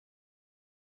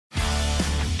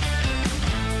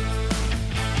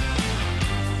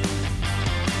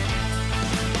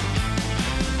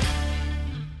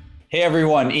Hey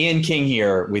everyone, Ian King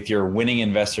here with your Winning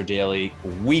Investor Daily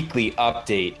weekly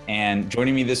update. And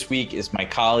joining me this week is my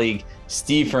colleague,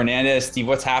 Steve Fernandez. Steve,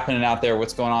 what's happening out there?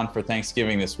 What's going on for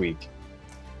Thanksgiving this week?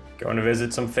 Going to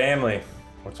visit some family.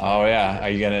 What's going Oh on? yeah, are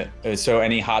you so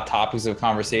any hot topics of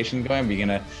conversation going? Are you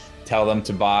gonna tell them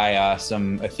to buy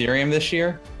some Ethereum this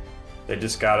year? They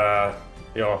just got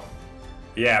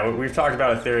yeah, we've talked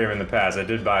about Ethereum in the past. I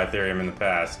did buy Ethereum in the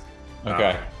past.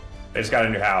 Okay. They just got a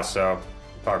new house, so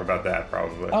we'll talk about that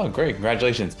probably. Oh, great.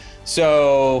 Congratulations.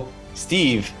 So,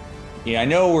 Steve, I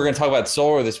know we're going to talk about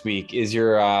solar this week. Is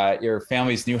your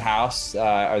family's new house,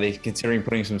 are they considering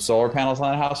putting some solar panels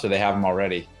on the house, or they have them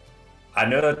already? I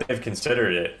know that they've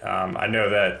considered it. I know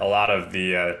that a lot of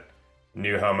the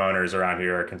new homeowners around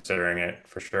here are considering it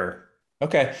for sure.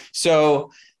 Okay. So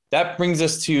that brings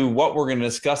us to what we're going to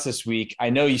discuss this week.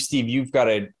 I know Steve, you've got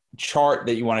a chart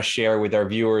that you want to share with our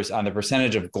viewers on the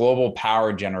percentage of global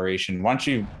power generation. Why don't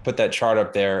you put that chart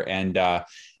up there and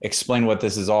explain what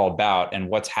this is all about and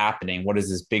what's happening? What is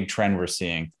this big trend we're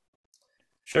seeing?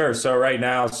 Sure. So right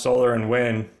now, solar and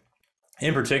wind,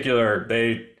 in particular,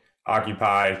 they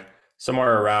occupy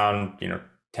somewhere around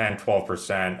 10,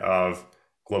 12% of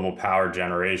global power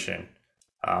generation.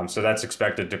 So that's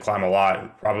expected to climb a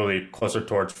lot, probably closer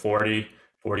towards 40,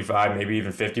 45, maybe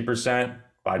even 50%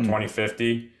 by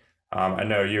 2050. I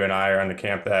know you and I are on the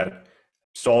camp that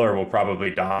solar will probably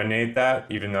dominate that,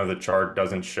 even though the chart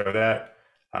doesn't show that.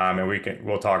 And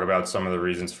we'll talk about some of the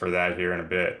reasons for that here in a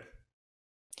bit.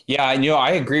 Yeah,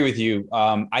 I agree with you.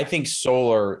 I think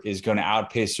solar is going to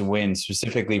outpace the wind,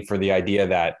 specifically for the idea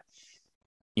that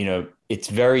it's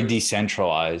very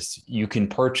decentralized. You can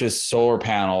purchase solar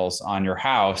panels on your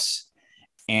house,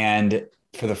 and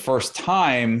for the first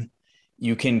time,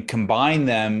 you can combine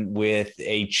them with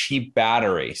a cheap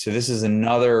battery. So this is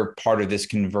another part of this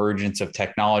convergence of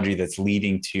technology that's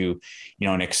leading to,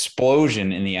 an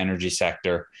explosion in the energy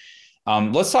sector.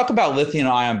 Let's talk about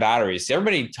lithium-ion batteries.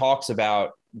 Everybody talks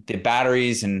about the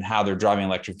batteries and how they're driving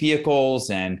electric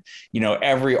vehicles, and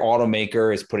every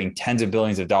automaker is putting tens of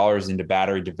billions of dollars into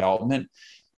battery development.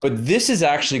 But this is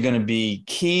actually going to be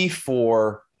key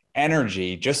for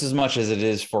energy just as much as it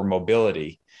is for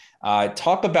mobility.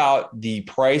 Talk about the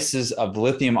prices of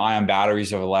lithium ion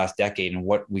batteries over the last decade and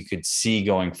what we could see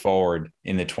going forward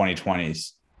in the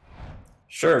 2020s.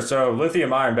 Sure. So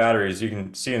lithium ion batteries, you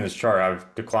can see in this chart,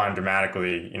 have declined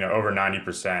dramatically, over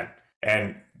 90%.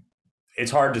 And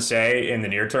it's hard to say in the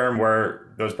near term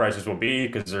where those prices will be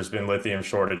because there's been lithium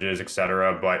shortages, et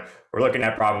cetera. But we're looking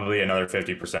at probably another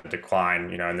 50%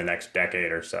 decline, in the next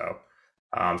decade or so.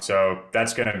 So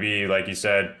that's going to be, like you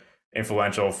said,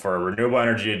 influential for renewable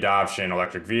energy adoption,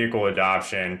 electric vehicle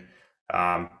adoption.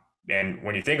 And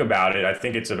when you think about it, I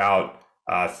think it's about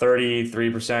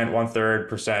 33%, one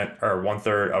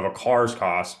third of a car's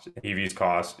cost, EV's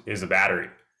cost, is the battery.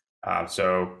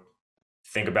 So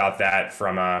think about that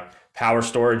from a power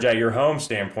storage at your home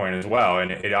standpoint as well, and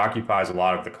it occupies a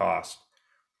lot of the cost.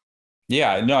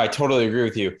 Yeah, no, I totally agree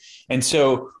with you. And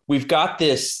so we've got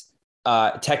this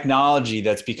technology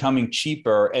that's becoming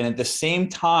cheaper, and at the same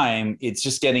time, it's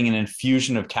just getting an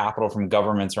infusion of capital from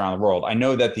governments around the world. I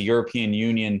know that the European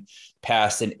Union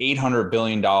passed an $800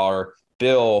 billion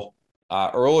bill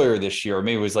earlier this year, or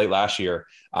maybe it was late last year,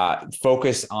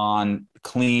 focus on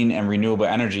clean and renewable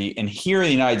energy. And here in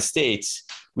the United States,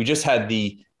 we just had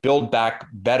the Build Back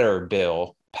Better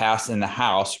bill passed in the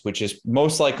House, which is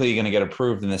most likely going to get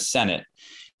approved in the Senate.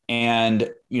 And,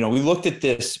 we looked at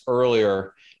this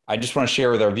earlier. I just want to share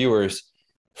with our viewers,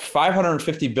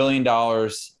 $550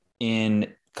 billion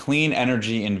in clean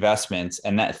energy investments,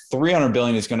 and that $300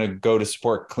 billion is going to go to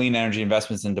support clean energy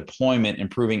investments and deployment,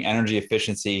 improving energy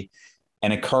efficiency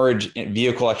and encourage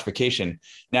vehicle electrification.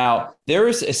 Now, there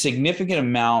is a significant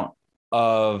amount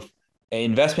of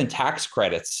investment tax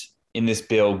credits in this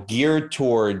bill geared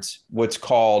towards what's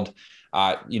called,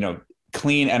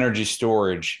 clean energy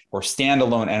storage or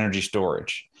standalone energy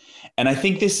storage. And I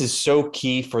think this is so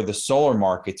key for the solar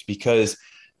markets because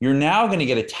you're now going to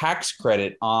get a tax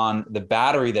credit on the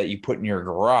battery that you put in your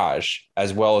garage,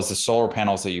 as well as the solar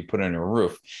panels that you put on your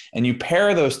roof. And you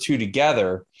pair those two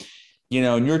together,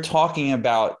 and you're talking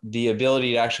about the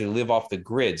ability to actually live off the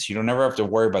grid. So you don't ever have to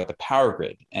worry about the power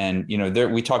grid. And,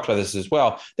 we talked about this as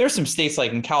well. There's some states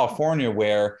like in California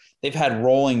where they've had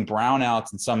rolling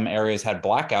brownouts, and some areas had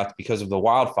blackouts because of the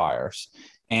wildfires.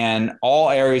 And all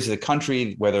areas of the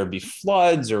country, whether it be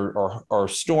floods or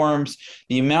storms,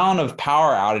 the amount of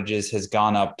power outages has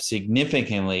gone up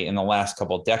significantly in the last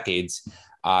couple of decades,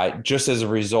 just as a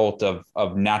result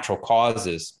of natural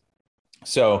causes.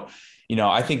 So,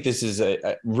 I think this is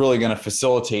really going to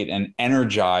facilitate and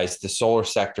energize the solar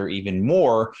sector even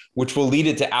more, which will lead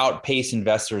it to outpace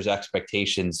investors'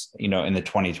 expectations, in the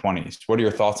 2020s. What are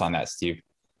your thoughts on that, Steve?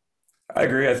 I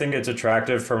agree. I think it's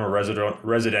attractive from a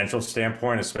residential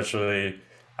standpoint, especially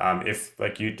if,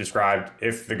 like you described,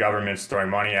 if the government's throwing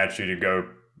money at you to go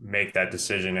make that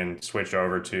decision and switch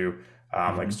over to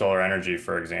like solar energy,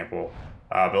 for example.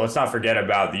 But let's not forget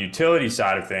about the utility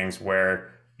side of things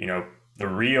where, the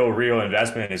real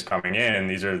investment is coming in. And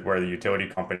these are where the utility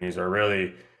companies are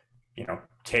really,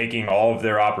 taking all of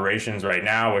their operations right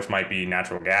now, which might be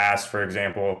natural gas, for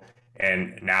example.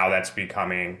 And now that's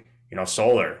becoming,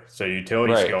 solar. So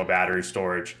utility scale battery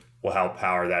storage will help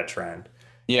power that trend.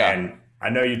 Yeah. And I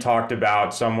know you talked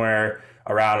about somewhere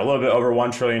around a little bit over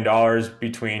 $1 trillion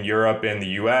between Europe and the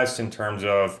US in terms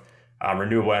of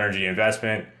renewable energy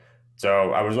investment.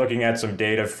 So I was looking at some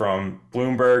data from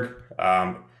Bloomberg.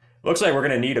 Looks like we're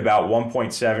going to need about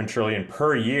 1.7 trillion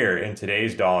per year in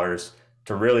today's dollars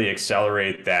to really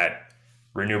accelerate that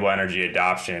renewable energy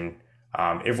adoption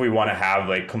if we want to have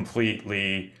like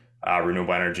completely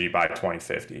renewable energy by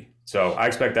 2050. So I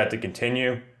expect that to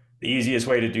continue. The easiest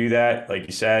way to do that, like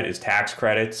you said, is tax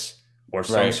credits or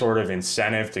some sort of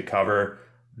incentive to cover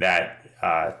that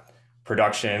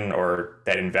production or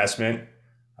that investment.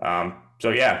 So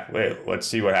yeah, let's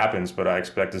see what happens, but I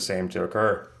expect the same to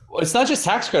occur. Well, it's not just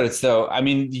tax credits, though. I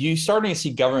mean, you're starting to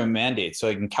see government mandates. So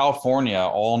like in California,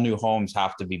 all new homes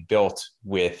have to be built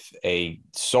with a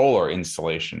solar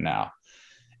installation now.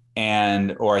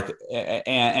 And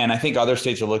I think other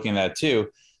states are looking at that too.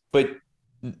 But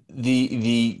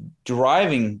the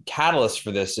driving catalyst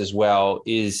for this as well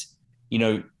is,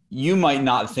 you might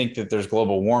not think that there's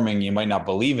global warming, you might not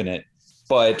believe in it,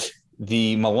 but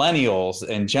the millennials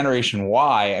and Generation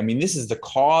Y, I mean, this is the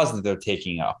cause that they're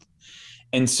taking up.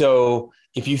 And so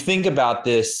if you think about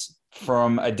this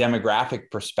from a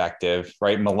demographic perspective,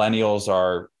 right, millennials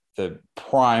are the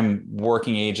prime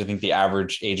working age. I think the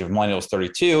average age of millennials is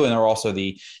 32, and they're also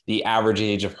the average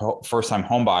age of first-time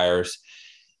home buyers.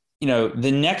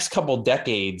 The next couple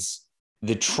decades,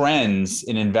 the trends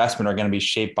in investment are going to be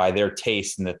shaped by their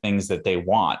taste and the things that they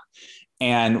want.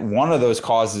 And one of those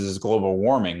causes is global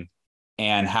warming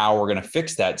and how we're going to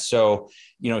fix that. So,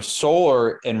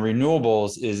 solar and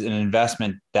renewables is an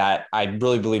investment that I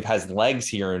really believe has legs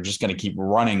here and just going to keep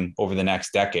running over the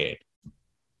next decade.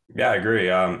 Yeah, I agree.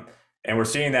 And we're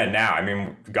seeing that now. I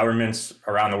mean, governments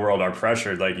around the world are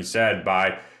pressured, like you said,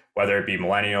 by whether it be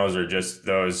millennials or just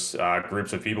those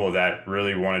groups of people that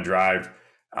really want to drive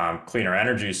cleaner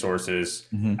energy sources.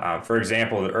 For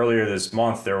example, earlier this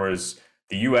month, there was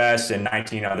the US and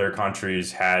 19 other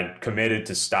countries had committed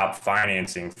to stop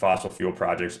financing fossil fuel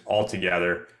projects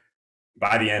altogether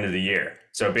by the end of the year.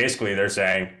 So basically they're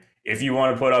saying, if you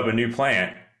want to put up a new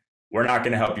plant, we're not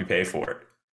going to help you pay for it.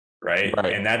 Right.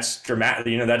 And that's dramatic,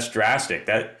 that's drastic.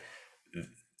 That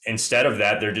instead of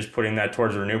that, they're just putting that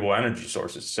towards renewable energy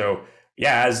sources. So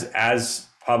yeah, as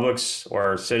publics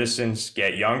or citizens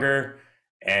get younger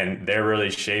and they're really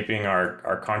shaping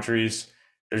our countries,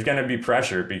 there's going to be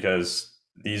pressure because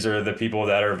these are the people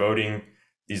that are voting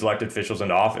these elected officials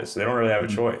into office. They don't really have a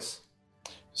choice.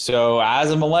 So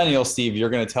as a millennial, Steve, you're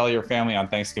going to tell your family on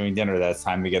Thanksgiving dinner that it's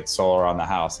time to get solar on the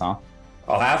house, huh?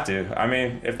 I'll have to. I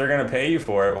mean, if they're going to pay you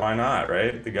for it, why not,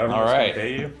 right? The government's going to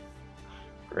pay you.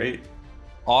 Great.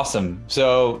 Awesome.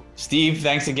 So Steve,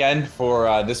 thanks again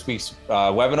for this week's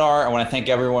webinar. I want to thank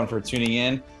everyone for tuning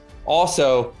in.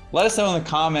 Also, let us know in the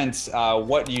comments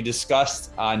what you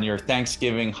discussed on your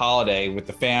Thanksgiving holiday with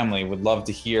the family. Would love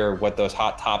to hear what those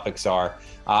hot topics are.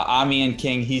 I'm Ian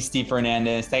King. He's Steve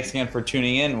Fernandez. Thanks again for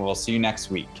tuning in. We'll see you next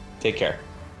week. Take care.